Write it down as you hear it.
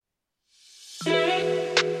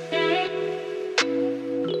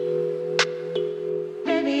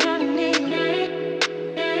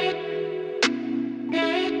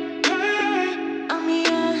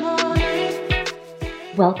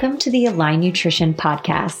Welcome to the Align Nutrition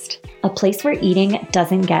Podcast, a place where eating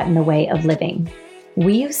doesn't get in the way of living.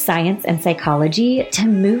 We use science and psychology to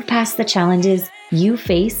move past the challenges you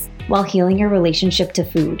face while healing your relationship to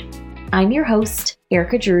food. I'm your host,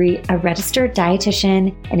 Erica Drury, a registered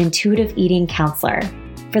dietitian and intuitive eating counselor.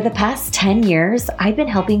 For the past 10 years, I've been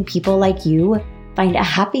helping people like you find a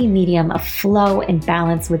happy medium of flow and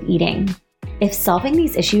balance with eating. If solving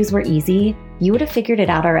these issues were easy, you would have figured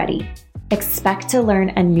it out already. Expect to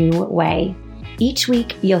learn a new way. Each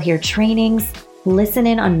week, you'll hear trainings, listen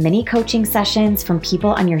in on mini coaching sessions from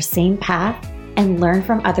people on your same path, and learn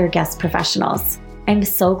from other guest professionals. I'm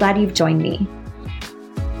so glad you've joined me.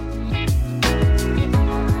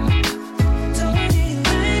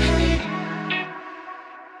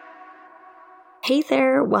 Hey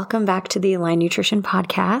there, welcome back to the Align Nutrition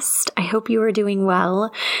Podcast. I hope you are doing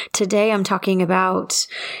well. Today I'm talking about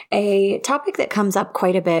a topic that comes up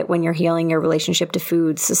quite a bit when you're healing your relationship to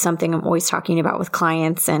foods. This is something I'm always talking about with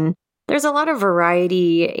clients, and there's a lot of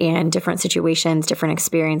variety and different situations, different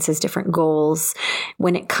experiences, different goals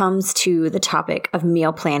when it comes to the topic of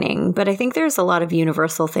meal planning. But I think there's a lot of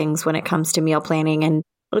universal things when it comes to meal planning, and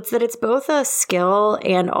it's that it's both a skill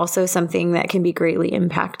and also something that can be greatly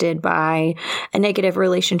impacted by a negative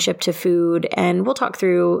relationship to food. And we'll talk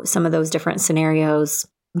through some of those different scenarios.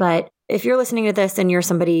 But if you're listening to this and you're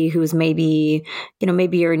somebody who's maybe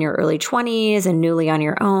you're in your early 20s and newly on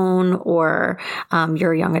your own, or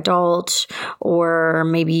you're a young adult, or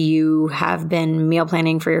maybe you have been meal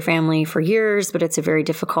planning for your family for years, but it's a very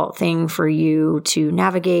difficult thing for you to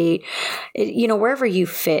navigate, wherever you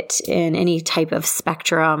fit in any type of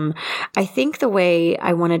spectrum, I think the way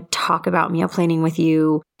I want to talk about meal planning with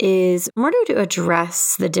you is more to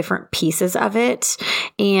address the different pieces of it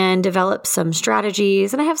and develop some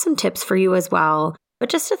strategies. And I have some tips for you as well, but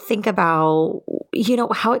just to think about,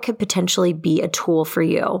 how it could potentially be a tool for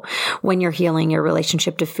you when you're healing your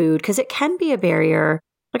relationship to food, because it can be a barrier.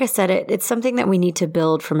 Like I said, it's something that we need to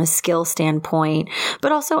build from a skill standpoint,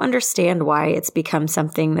 but also understand why it's become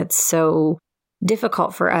something that's so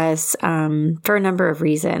difficult for us for a number of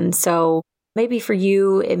reasons. So maybe for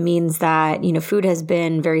you, it means that, food has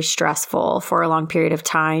been very stressful for a long period of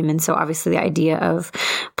time. And so obviously the idea of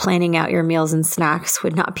planning out your meals and snacks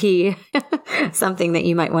would not be something that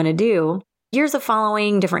you might want to do. Years of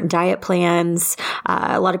following different diet plans.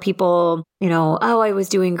 A lot of people, I was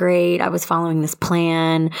doing great. I was following this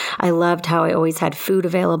plan. I loved how I always had food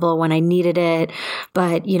available when I needed it.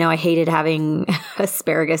 But, I hated having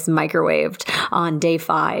asparagus microwaved on day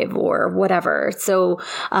 5 or whatever. So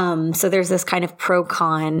there's this kind of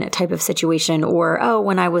pro-con type of situation. Or,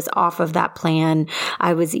 when I was off of that plan,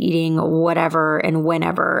 I was eating whatever and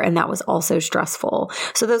whenever. And that was also stressful.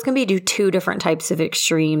 So those can be two different types of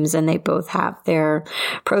extremes, and they both have their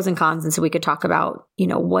pros and cons. And so we could talk about,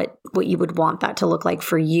 what you would want that to look like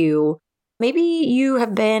for you. Maybe you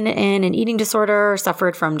have been in an eating disorder or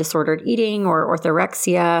suffered from disordered eating or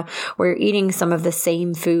orthorexia, where you're eating some of the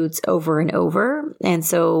same foods over and over. And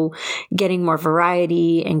so getting more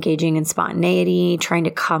variety, engaging in spontaneity, trying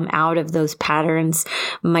to come out of those patterns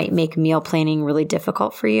might make meal planning really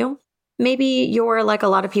difficult for you. Maybe you're like a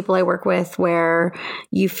lot of people I work with, where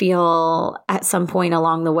you feel at some point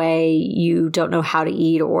along the way you don't know how to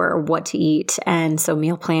eat or what to eat. And so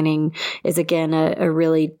meal planning is, again, a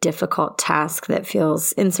really difficult task that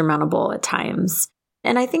feels insurmountable at times.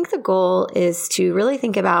 And I think the goal is to really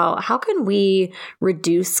think about how can we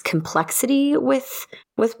reduce complexity with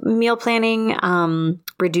meal planning,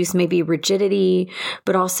 reduce maybe rigidity,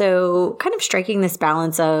 but also kind of striking this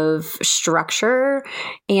balance of structure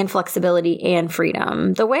and flexibility and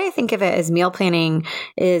freedom. The way I think of it as meal planning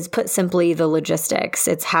is, put simply, the logistics.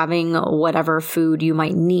 It's having whatever food you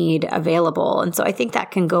might need available. And so I think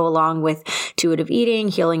that can go along with intuitive eating,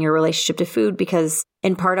 healing your relationship to food, because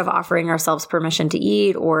in part of offering ourselves permission to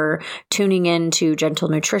eat, or tuning into gentle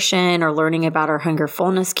nutrition, or learning about our hunger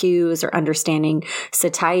fullness cues, or understanding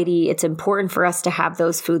satiety, it's important for us to have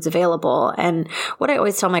those foods available. And what I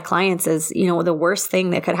always tell my clients is, the worst thing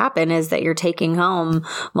that could happen is that you're taking home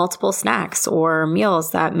multiple snacks or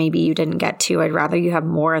meals that maybe you didn't get to. I'd rather you have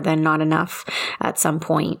more than not enough at some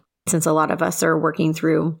point, since a lot of us are working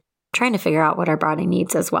through trying to figure out what our body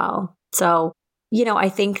needs as well. So I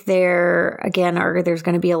think there's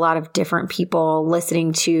going to be a lot of different people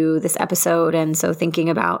listening to this episode. And so thinking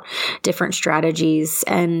about different strategies.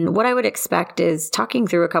 And what I would expect is talking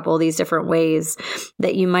through a couple of these different ways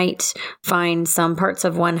that you might find some parts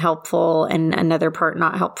of one helpful and another part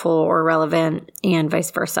not helpful or relevant, and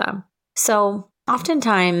vice versa. So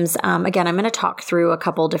Oftentimes, again, I'm going to talk through a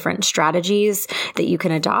couple different strategies that you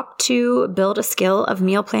can adopt to build a skill of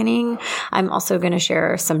meal planning. I'm also going to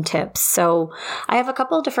share some tips. So I have a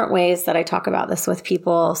couple different ways that I talk about this with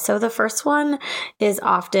people. So the first one is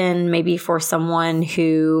often maybe for someone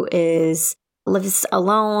who lives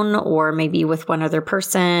alone, or maybe with one other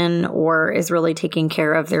person, or is really taking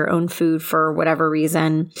care of their own food for whatever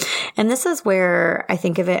reason. And this is where I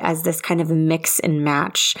think of it as this kind of mix and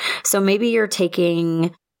match. So maybe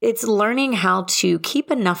it's learning how to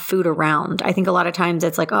keep enough food around. I think a lot of times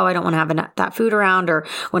it's like, oh, I don't want to have that food around, or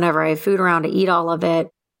whenever I have food around, I eat all of it.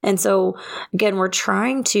 And so again, we're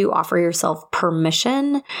trying to offer yourself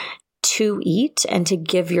permission to eat and to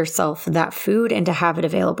give yourself that food and to have it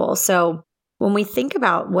available. So when we think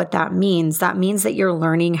about what that means that you're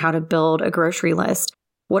learning how to build a grocery list.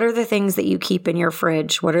 What are the things that you keep in your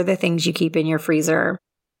fridge? What are the things you keep in your freezer?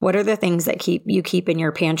 What are the things that you keep in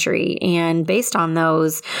your pantry? And based on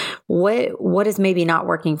those, what is maybe not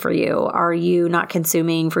working for you? Are you not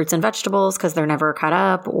consuming fruits and vegetables because they're never cut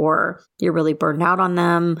up, or you're really burned out on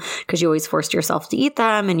them because you always forced yourself to eat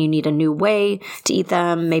them and you need a new way to eat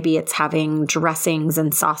them? Maybe it's having dressings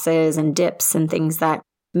and sauces and dips and things that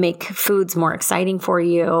make foods more exciting for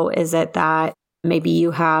you. Is it that maybe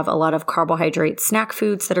you have a lot of carbohydrate snack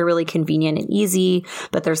foods that are really convenient and easy,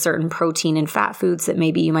 but there's certain protein and fat foods that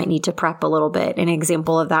maybe you might need to prep a little bit? An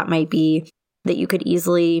example of that might be that you could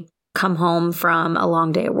easily come home from a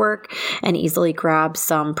long day at work and easily grab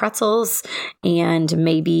some pretzels, and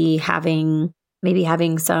maybe having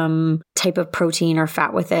some type of protein or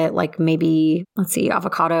fat with it, like maybe,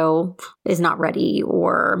 avocado is not ready,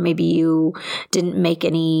 or maybe you didn't make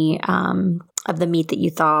any of the meat that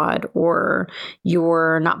you thought, or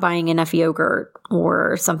you're not buying enough yogurt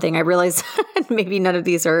or something. I realize maybe none of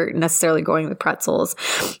these are necessarily going with pretzels,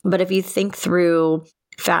 but if you think through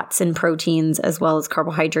fats and proteins as well as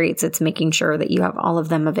carbohydrates, it's making sure that you have all of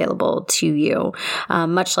them available to you,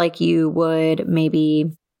 much like you would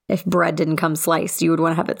maybe. If bread didn't come sliced, you would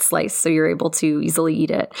want to have it sliced so you're able to easily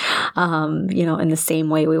eat it. In the same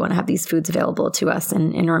way, we want to have these foods available to us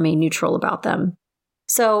and remain neutral about them.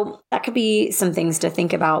 So that could be some things to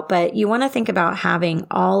think about, but you want to think about having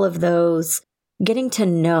all of those, getting to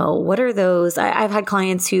know what are those. I've had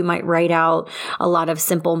clients who might write out a lot of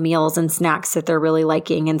simple meals and snacks that they're really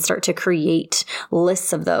liking and start to create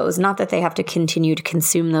lists of those. Not that they have to continue to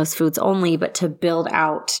consume those foods only, but to build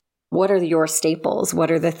out what are your staples?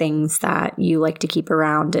 What are the things that you like to keep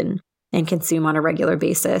around and consume on a regular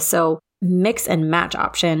basis? So mix and match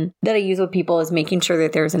option that I use with people is making sure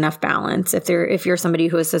that there's enough balance. If you're somebody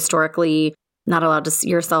who is historically not allowed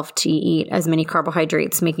yourself to eat as many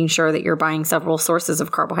carbohydrates, making sure that you're buying several sources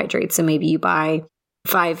of carbohydrates. So maybe you buy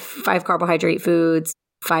five carbohydrate foods,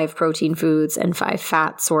 5 protein foods, and 5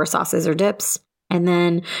 fats or sauces or dips. And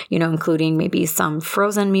then, including maybe some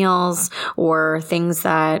frozen meals or things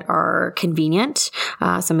that are convenient.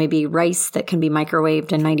 So maybe rice that can be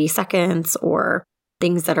microwaved in 90 seconds, or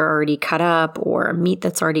things that are already cut up, or meat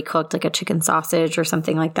that's already cooked, like a chicken sausage or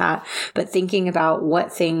something like that. But thinking about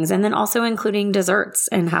what things, and then also including desserts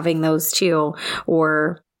and having those too,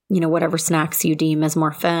 or, whatever snacks you deem as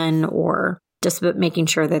more fun, or just making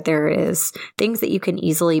sure that there is things that you can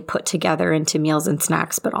easily put together into meals and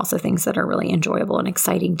snacks, but also things that are really enjoyable and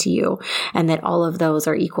exciting to you, and that all of those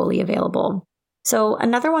are equally available. So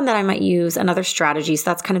another one that I might use, another strategy,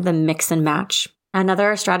 so that's kind of the mix and match.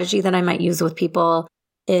 Another strategy that I might use with people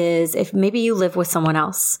is if maybe you live with someone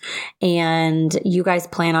else and you guys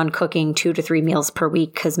plan on cooking 2 to 3 meals per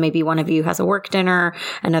week, because maybe one of you has a work dinner,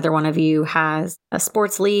 another one of you has a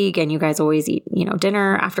sports league, and you guys always eat,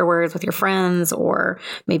 dinner afterwards with your friends, or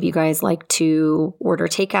maybe you guys like to order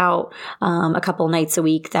takeout a couple nights a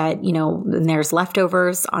week that, and there's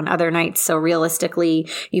leftovers on other nights. So realistically,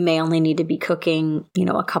 you may only need to be cooking,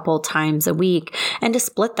 a couple times a week, and to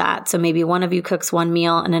split that. So maybe one of you cooks one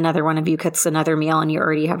meal and another one of you cooks another meal, and you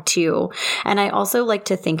already have 2. And I also like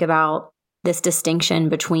to think about this distinction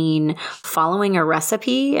between following a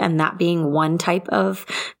recipe and that being one type of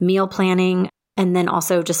meal planning, and then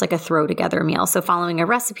also just like a throw together meal. So following a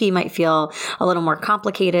recipe might feel a little more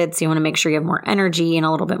complicated. So you want to make sure you have more energy and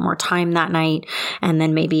a little bit more time that night. And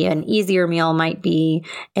then maybe an easier meal might be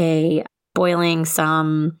boiling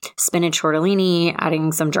some spinach tortellini,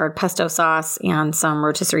 adding some jarred pesto sauce and some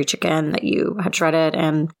rotisserie chicken that you had shredded,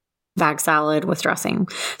 and bag salad with dressing.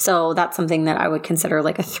 So that's something that I would consider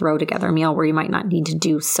like a throw together meal, where you might not need to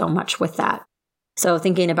do so much with that. So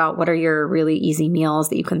thinking about what are your really easy meals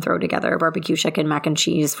that you can throw together: barbecue chicken, mac and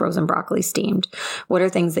cheese, frozen broccoli steamed. What are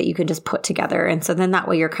things that you can just put together? And so then that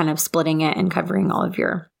way you're kind of splitting it and covering all of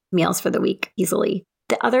your meals for the week easily.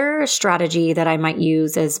 The other strategy that I might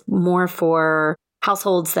use is more for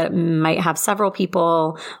households that might have several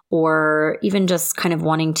people, or even just kind of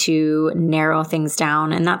wanting to narrow things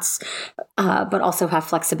down. And that's, but also have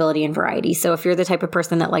flexibility and variety. So if you're the type of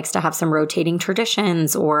person that likes to have some rotating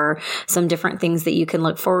traditions or some different things that you can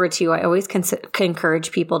look forward to, I always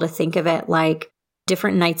encourage people to think of it like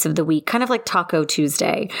different nights of the week, kind of like Taco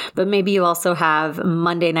Tuesday, but maybe you also have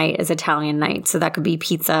Monday night as Italian night. So that could be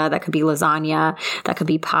pizza, that could be lasagna, that could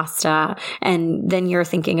be pasta. And then you're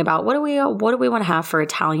thinking about what do we want to have for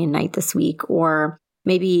Italian night this week? Or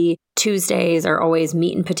maybe Tuesdays are always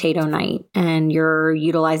meat and potato night, and you're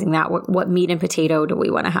utilizing that. What meat and potato do we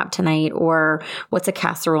want to have tonight? Or what's a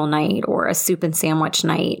casserole night or a soup and sandwich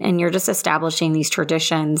night? And you're just establishing these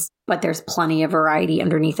traditions, but there's plenty of variety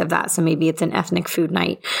underneath of that. So maybe it's an ethnic food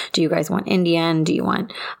night. Do you guys want Indian? Do you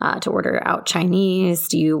want to order out Chinese?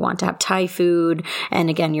 Do you want to have Thai food? And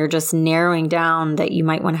again, you're just narrowing down that you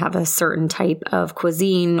might want to have a certain type of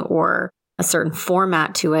cuisine or a certain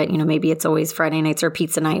format to it. Maybe it's always Friday nights or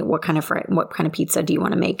pizza night. What kind of pizza do you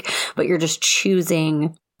want to make? But you're just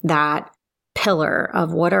choosing that pillar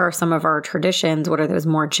of what are some of our traditions, what are those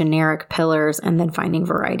more generic pillars, and then finding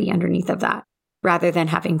variety underneath of that, rather than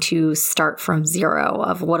having to start from zero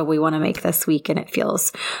of what do we want to make this week, and it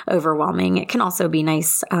feels overwhelming. It can also be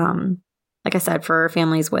nice, like I said, for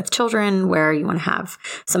families with children where you want to have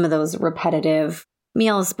some of those repetitive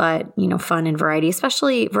meals, but fun and variety.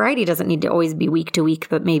 Especially variety doesn't need to always be week to week,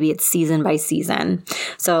 but maybe it's season by season.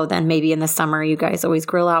 So then maybe in the summer you guys always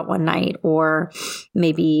grill out one night, or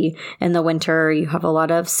maybe in the winter you have a lot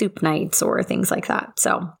of soup nights or things like that.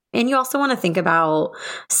 And you also want to think about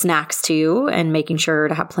snacks too, and making sure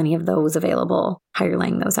to have plenty of those available, how you're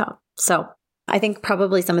laying those out. So I think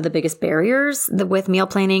probably some of the biggest barriers with meal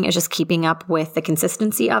planning is just keeping up with the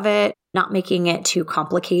consistency of it, not making it too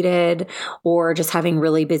complicated, or just having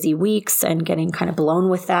really busy weeks and getting kind of blown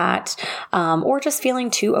with that, or just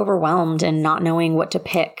feeling too overwhelmed and not knowing what to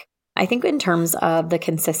pick. I think in terms of the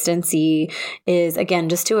consistency is, again,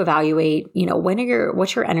 just to evaluate,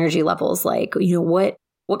 what's your energy levels like?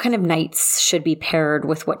 What kind of nights should be paired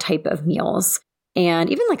with what type of meals? And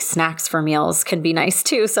even like snacks for meals can be nice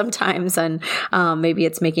too sometimes. And maybe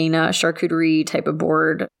it's making a charcuterie type of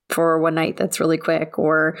board for one night that's really quick,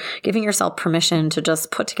 or giving yourself permission to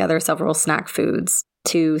just put together several snack foods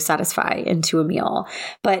to satisfy into a meal.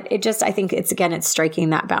 But I think it's striking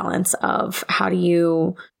that balance of how do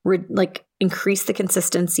you increase the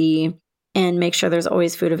consistency and make sure there's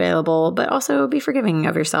always food available, but also be forgiving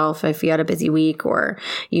of yourself if you had a busy week, or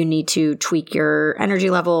you need to tweak your energy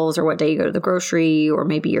levels, or what day you go to the grocery, or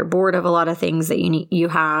maybe you're bored of a lot of things that you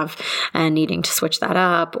have and needing to switch that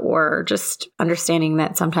up, or just understanding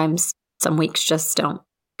that sometimes some weeks just don't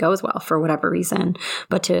go as well for whatever reason,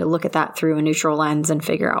 but to look at that through a neutral lens and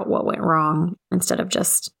figure out what went wrong instead of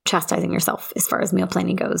just chastising yourself as far as meal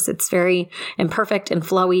planning goes. It's very imperfect and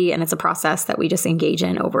flowy, and it's a process that we just engage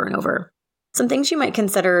in over and over. Some things you might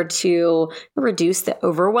consider to reduce the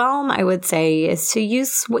overwhelm, I would say, is to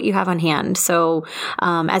use what you have on hand. So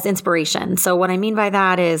as inspiration. So what I mean by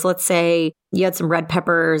that is, let's say you had some red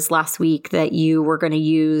peppers last week that you were going to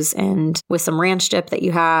use and with some ranch dip that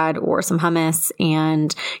you had, or some hummus,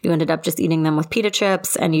 and you ended up just eating them with pita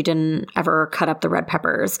chips and you didn't ever cut up the red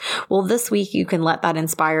peppers. Well, this week you can let that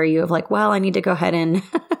inspire you of like, well, I need to go ahead and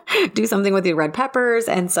do something with the red peppers.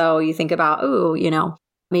 And so you think about,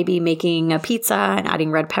 maybe making a pizza and adding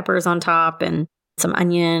red peppers on top and some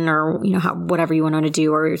onion, or, whatever you want to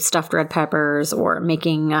do, or stuffed red peppers, or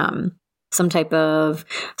making some type of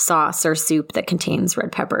sauce or soup that contains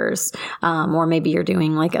red peppers. Or maybe you're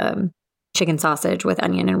doing like a chicken sausage with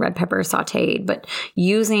onion and red pepper sauteed, but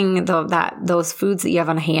using those foods that you have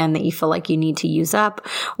on hand that you feel like you need to use up,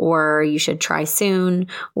 or you should try soon,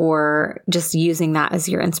 or just using that as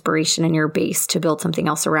your inspiration and your base to build something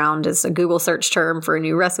else around as a Google search term for a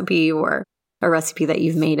new recipe, or a recipe that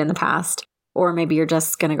you've made in the past. Or maybe you're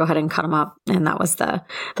just going to go ahead and cut them up, and that was the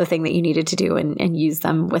thing that you needed to do, and use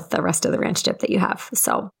them with the rest of the ranch dip that you have.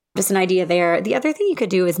 So just an idea there. The other thing you could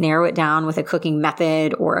do is narrow it down with a cooking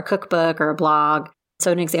method or a cookbook or a blog.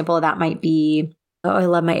 So an example of that might be, I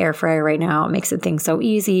love my air fryer right now. It makes things so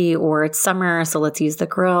easy. Or it's summer, so let's use the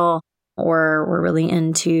grill. Or we're really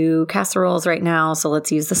into casseroles right now, so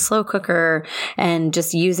let's use the slow cooker. And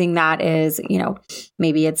just using that as,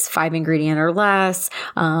 maybe it's 5 ingredient or less,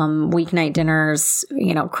 weeknight dinners,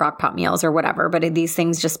 crock pot meals or whatever. But these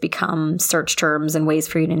things just become search terms and ways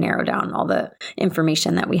for you to narrow down all the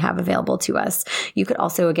information that we have available to us. You could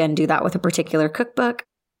also, again, do that with a particular cookbook.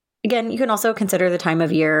 Again, you can also consider the time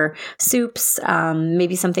of year, soups,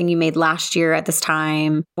 maybe something you made last year at this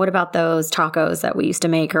time. What about those tacos that we used to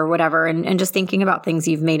make or whatever? And just thinking about things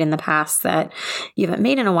you've made in the past that you haven't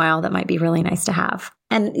made in a while that might be really nice to have.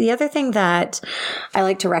 And the other thing that I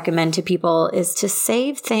like to recommend to people is to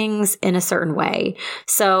save things in a certain way.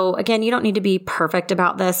 So again, you don't need to be perfect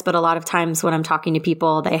about this, but a lot of times when I'm talking to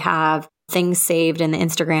people, they have things saved in the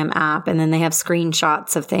Instagram app, and then they have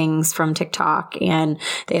screenshots of things from TikTok, and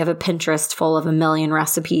they have a Pinterest full of 1 million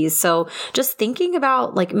recipes. So just thinking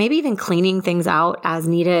about like maybe even cleaning things out as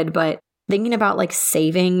needed, but thinking about like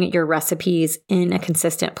saving your recipes in a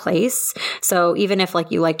consistent place. So even if like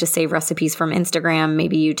you like to save recipes from Instagram,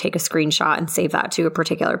 maybe you take a screenshot and save that to a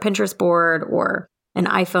particular Pinterest board or an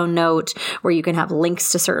iPhone note where you can have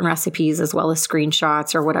links to certain recipes as well as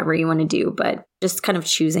screenshots or whatever you want to do, but just kind of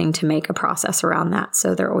choosing to make a process around that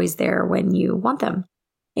so they're always there when you want them.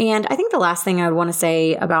 And I think the last thing I would want to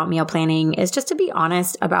say about meal planning is just to be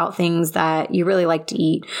honest about things that you really like to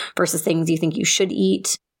eat versus things you think you should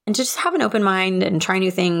eat. And to just have an open mind and try new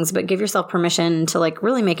things, but give yourself permission to like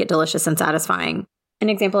really make it delicious and satisfying. An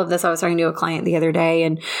example of this, I was talking to a client the other day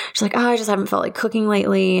and she's like, I just haven't felt like cooking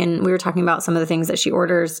lately. And we were talking about some of the things that she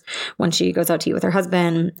orders when she goes out to eat with her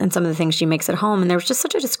husband and some of the things she makes at home. And there was just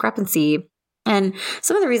such a discrepancy. And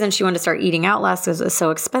some of the reasons she wanted to start eating out less was it was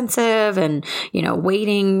so expensive and,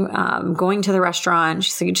 waiting, going to the restaurant.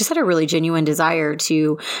 She just had a really genuine desire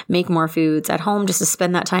to make more foods at home, just to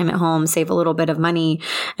spend that time at home, save a little bit of money.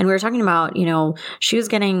 And we were talking about, she was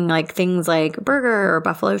getting like things like burger or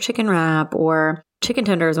buffalo chicken wrap or chicken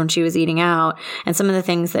tenders when she was eating out. And some of the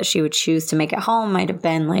things that she would choose to make at home might have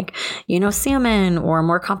been like, salmon or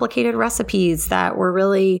more complicated recipes that were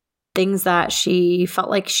really things that she felt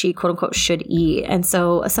like she quote unquote should eat. And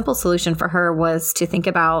so a simple solution for her was to think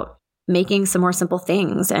about making some more simple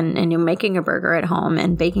things and making a burger at home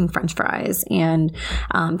and baking French fries and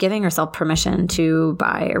giving herself permission to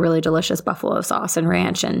buy a really delicious buffalo sauce and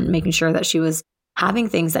ranch and making sure that she was having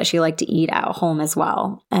things that she liked to eat at home as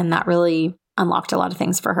well. And that really unlocked a lot of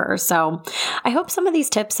things for her. So I hope some of these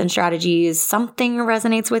tips and strategies, something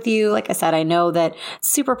resonates with you. Like I said, I know that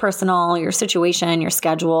super personal, your situation, your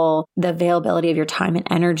schedule, the availability of your time and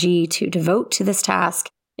energy to devote to this task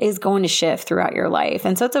is going to shift throughout your life.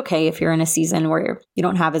 And so it's okay if you're in a season where you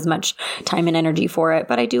don't have as much time and energy for it.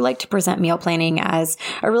 But I do like to present meal planning as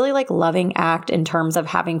a really like loving act in terms of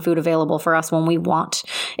having food available for us when we want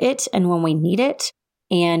it and when we need it.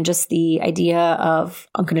 And just the idea of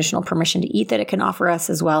unconditional permission to eat that it can offer us,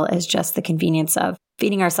 as well as just the convenience of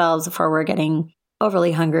feeding ourselves before we're getting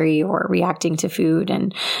overly hungry or reacting to food.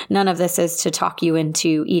 And none of this is to talk you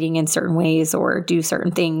into eating in certain ways or do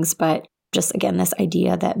certain things, but just, again, this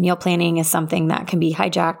idea that meal planning is something that can be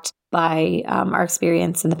hijacked by our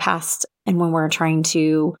experience in the past. And when we're trying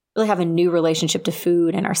to really have a new relationship to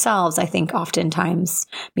food and ourselves, I think oftentimes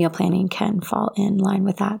meal planning can fall in line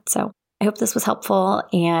with that. So I hope this was helpful,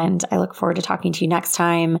 and I look forward to talking to you next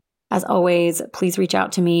time. As always, please reach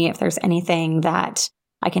out to me if there's anything that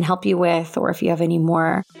I can help you with, or if you have any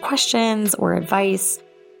more questions or advice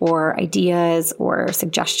or ideas or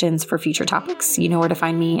suggestions for future topics. You know where to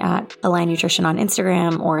find me at Align Nutrition on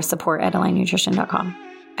Instagram or support@alignnutrition.com.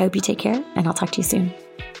 I hope you take care, and I'll talk to you soon.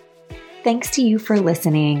 Thanks to you for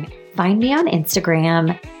listening. Find me on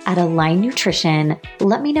Instagram at Align Nutrition.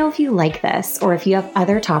 Let me know if you like this or if you have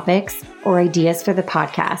other topics or ideas for the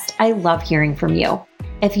podcast. I love hearing from you.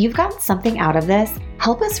 If you've gotten something out of this,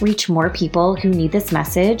 help us reach more people who need this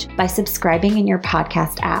message by subscribing in your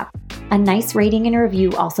podcast app. A nice rating and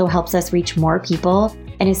review also helps us reach more people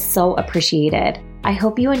and is so appreciated. I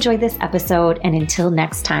hope you enjoyed this episode, and until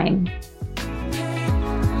next time.